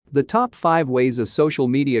The top 5 ways a social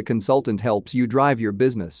media consultant helps you drive your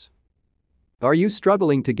business. Are you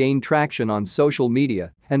struggling to gain traction on social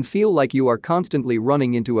media and feel like you are constantly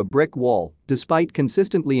running into a brick wall despite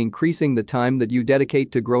consistently increasing the time that you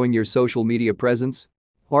dedicate to growing your social media presence?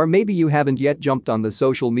 Or maybe you haven't yet jumped on the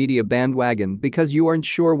social media bandwagon because you aren't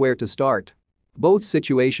sure where to start. Both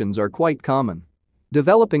situations are quite common.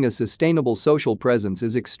 Developing a sustainable social presence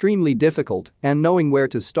is extremely difficult, and knowing where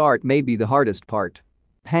to start may be the hardest part.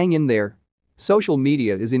 Hang in there. Social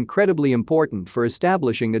media is incredibly important for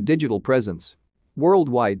establishing a digital presence.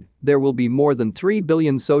 Worldwide, there will be more than 3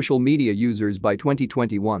 billion social media users by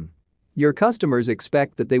 2021. Your customers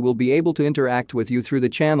expect that they will be able to interact with you through the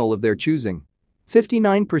channel of their choosing.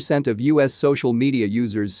 59% of US social media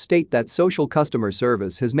users state that social customer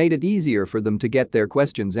service has made it easier for them to get their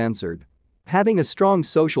questions answered. Having a strong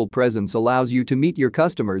social presence allows you to meet your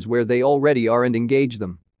customers where they already are and engage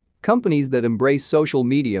them. Companies that embrace social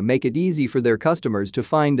media make it easy for their customers to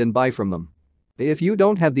find and buy from them. If you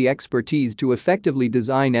don't have the expertise to effectively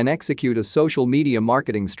design and execute a social media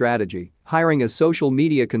marketing strategy, hiring a social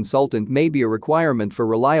media consultant may be a requirement for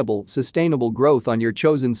reliable, sustainable growth on your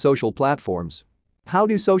chosen social platforms. How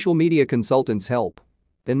do social media consultants help?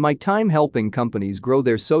 In my time helping companies grow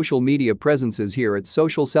their social media presences here at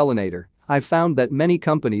Social Selinator, I've found that many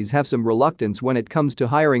companies have some reluctance when it comes to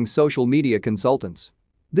hiring social media consultants.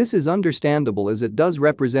 This is understandable as it does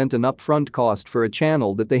represent an upfront cost for a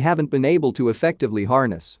channel that they haven't been able to effectively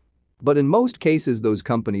harness. But in most cases, those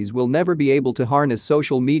companies will never be able to harness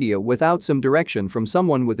social media without some direction from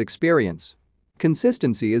someone with experience.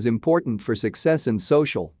 Consistency is important for success in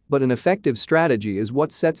social, but an effective strategy is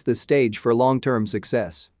what sets the stage for long-term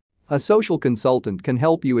success. A social consultant can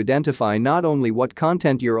help you identify not only what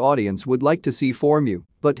content your audience would like to see from you,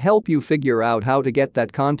 but help you figure out how to get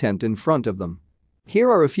that content in front of them. Here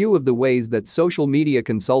are a few of the ways that social media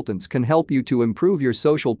consultants can help you to improve your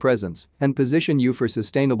social presence and position you for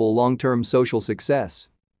sustainable long-term social success.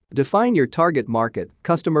 Define your target market,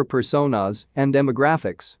 customer personas, and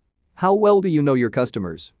demographics. How well do you know your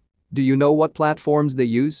customers? Do you know what platforms they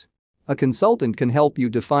use? A consultant can help you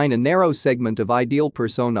define a narrow segment of ideal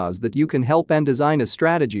personas that you can help and design a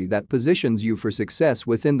strategy that positions you for success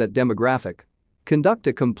within that demographic. Conduct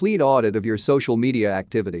a complete audit of your social media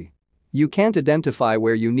activity. You can't identify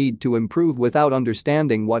where you need to improve without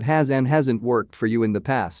understanding what has and hasn't worked for you in the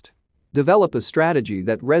past. Develop a strategy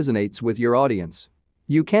that resonates with your audience.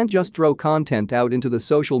 You can't just throw content out into the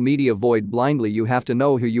social media void blindly, you have to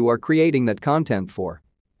know who you are creating that content for.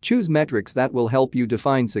 Choose metrics that will help you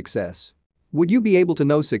define success. Would you be able to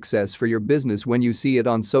know success for your business when you see it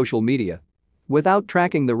on social media? Without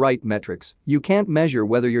tracking the right metrics, you can't measure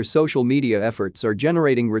whether your social media efforts are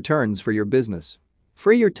generating returns for your business.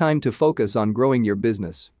 Free your time to focus on growing your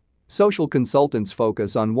business. Social consultants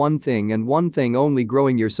focus on one thing and one thing only: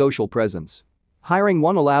 growing your social presence. Hiring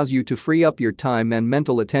one allows you to free up your time and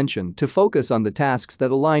mental attention to focus on the tasks that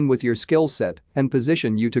align with your skill set and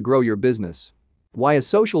position you to grow your business. Why a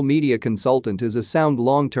social media consultant is a sound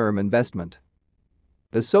long-term investment.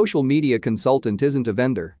 A social media consultant isn't a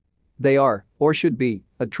vendor. They are, or should be,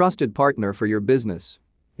 a trusted partner for your business.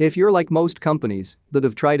 If you're like most companies that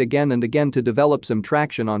have tried again and again to develop some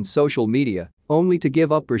traction on social media, only to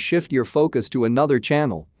give up or shift your focus to another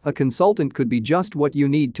channel, a consultant could be just what you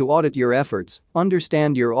need to audit your efforts,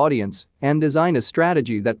 understand your audience, and design a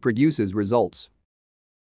strategy that produces results.